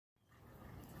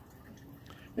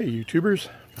Hey YouTubers,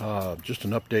 just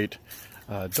an update.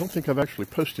 Don't think I've actually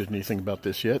posted anything about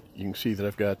this yet. You can see that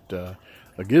I've got a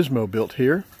gizmo built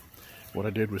here. What I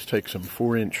did was take some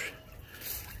 4-inch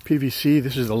PVC,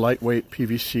 this is the lightweight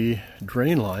PVC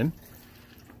drain line,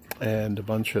 and a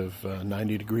bunch of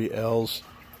 90-degree L's.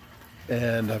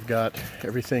 And I've got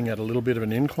everything at a little bit of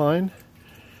an incline.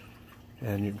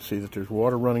 And you can see that there's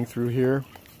water running through here.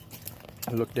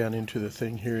 I look down into the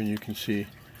thing here and you can see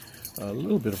a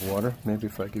little bit of water. Maybe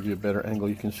if I give you a better angle,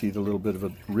 you can see the little bit of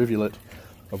a rivulet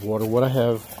of water. What I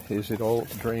have is it all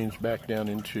drains back down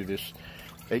into this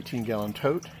 18-gallon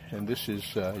tote, and this is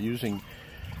using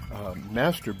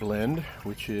Master Blend,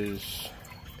 which is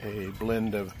a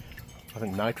blend of, I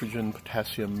think, nitrogen,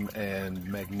 potassium, and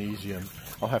magnesium.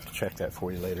 I'll have to check that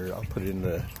for you later. I'll put it in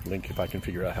the link if I can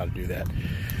figure out how to do that.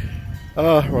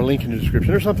 Or a link in the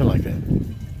description or something like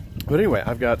that. But anyway,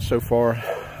 I've got so far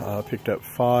picked up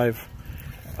 5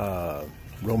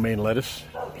 romaine lettuce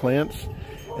plants,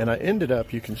 and I ended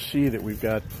up, you can see that we've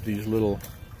got these little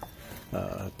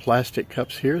plastic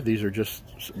cups here. These are just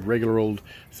regular old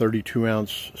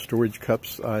 32-ounce storage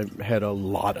cups. I had a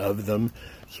lot of them,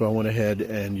 so I went ahead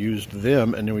and used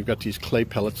them. And then we've got these clay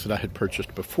pellets that I had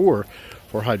purchased before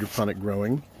for hydroponic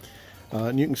growing.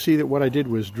 And you can see that what I did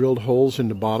was drilled holes in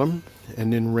the bottom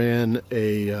and then ran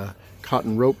a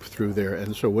cotton rope through there,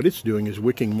 and so what it's doing is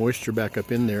wicking moisture back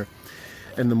up in there.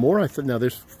 And the more I thought, now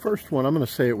this first one, I'm going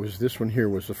to say it was this one here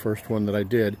was the first one that I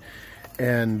did,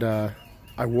 and I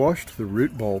washed the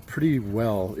root ball pretty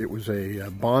well. It was a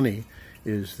Bonnie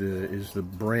is the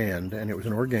brand, and it was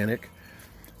an organic.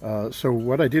 So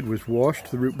what I did was washed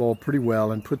the root ball pretty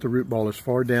well and put the root ball as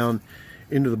far down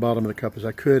into the bottom of the cup as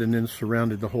I could, and then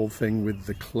surrounded the whole thing with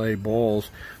the clay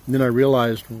balls. And then I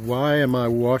realized, why am I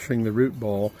washing the root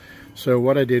ball? So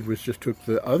what I did was just took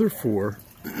the other 4,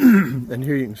 and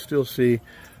here you can still see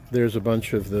there's a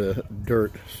bunch of the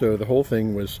dirt. So the whole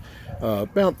thing was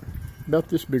about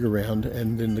this big around,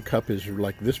 and then the cup is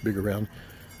like this big around,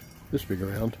 this big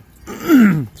around.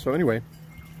 So anyway,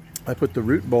 I put the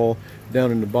root ball down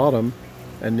in the bottom,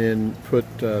 and then put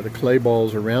the clay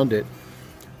balls around it,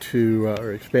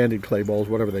 or expanded clay balls,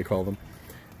 whatever they call them,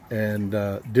 and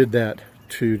did that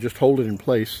to just hold it in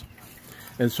place.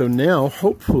 And so now,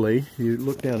 hopefully, you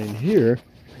look down in here,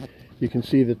 you can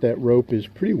see that that rope is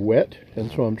pretty wet,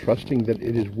 and so I'm trusting that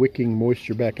it is wicking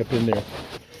moisture back up in there.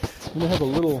 And I have a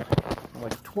little,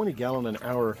 like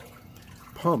 20-gallon-an-hour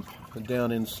pump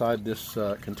down inside this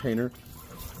container.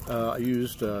 I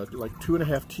used like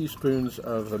 2.5 teaspoons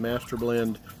of the Master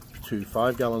Blend to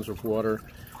 5 gallons of water,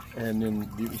 and then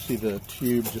you can see the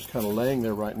tube just kind of laying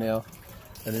there right now,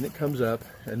 and then it comes up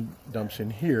and dumps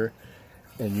in here.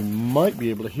 And you might be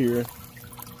able to hear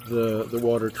the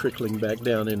water trickling back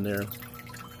down in there.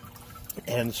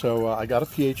 And so I got a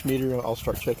pH meter. I'll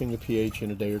start checking the pH in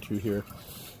a day or two here.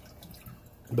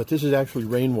 But this is actually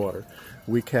rainwater.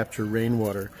 We capture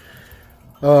rainwater.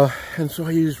 And so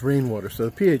I use rainwater, so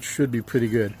the pH should be pretty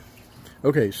good.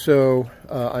 Okay, so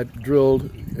I drilled,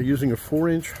 using a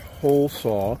 4-inch hole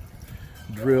saw,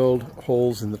 drilled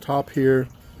holes in the top here,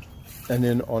 and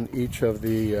then on each of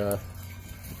the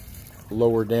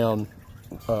lower down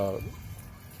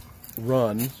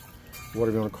runs,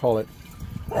 whatever you want to call it,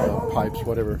 pipes,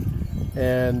 whatever.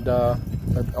 And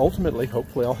ultimately,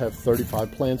 hopefully, I'll have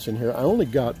 35 plants in here. I only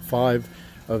got 5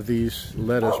 of these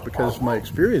lettuce because my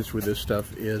experience with this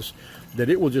stuff is that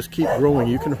it will just keep growing.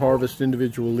 You can harvest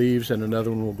individual leaves and another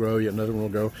one will grow, yet another one will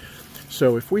go.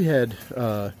 So if we had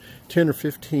 10 or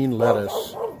 15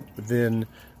 lettuce, then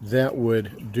that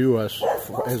would do us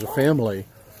as a family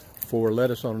for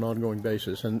lettuce on an ongoing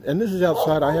basis. And this is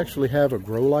outside. I actually have a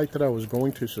grow light that I was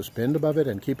going to suspend above it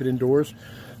and keep it indoors,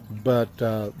 but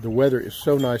the weather is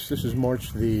so nice. This is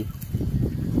March the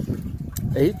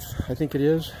 8th, I think it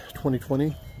is,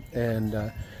 2020.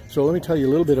 And so let me tell you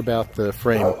a little bit about the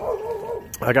frame.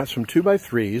 I got some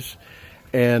 2x3s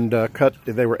and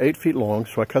they were 8 feet long,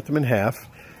 so I cut them in half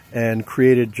and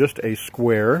created just a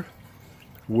square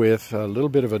with a little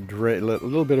bit of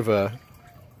a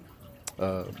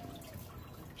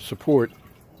support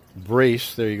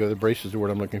brace. There you go. The brace is the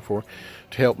word I'm looking for,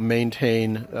 to help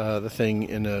maintain the thing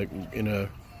in a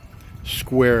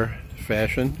square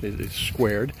fashion. It's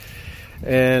squared,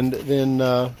 and then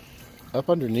up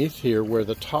underneath here, where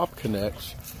the top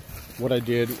connects, what I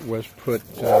did was put.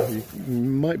 You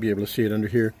might be able to see it under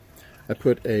here. I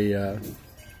put a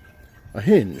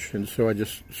hinge, and so I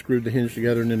just screwed the hinge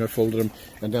together, and then I folded them.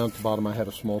 And down at the bottom, I had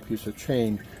a small piece of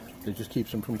chain that just keeps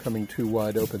them from coming too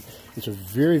wide open. It's a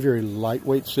very, very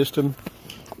lightweight system.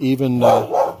 Even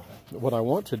what I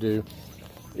want to do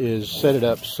is set it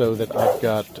up so that I've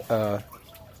got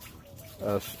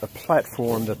a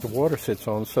platform that the water sits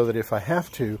on, so that if I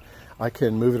have to, I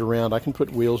can move it around. I can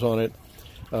put wheels on it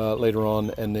later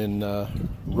on, and then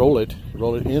roll it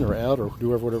in or out, or do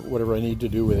whatever I need to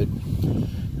do with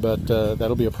it. But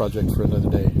that'll be a project for another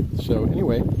day. So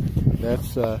anyway,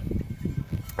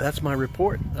 that's my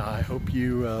report. I hope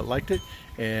you liked it,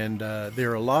 and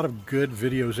there are a lot of good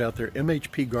videos out there.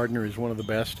 MHP Gardener is one of the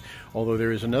best, although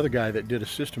there is another guy that did a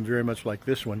system very much like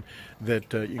this one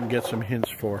that you can get some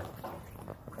hints for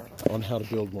on how to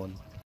build one.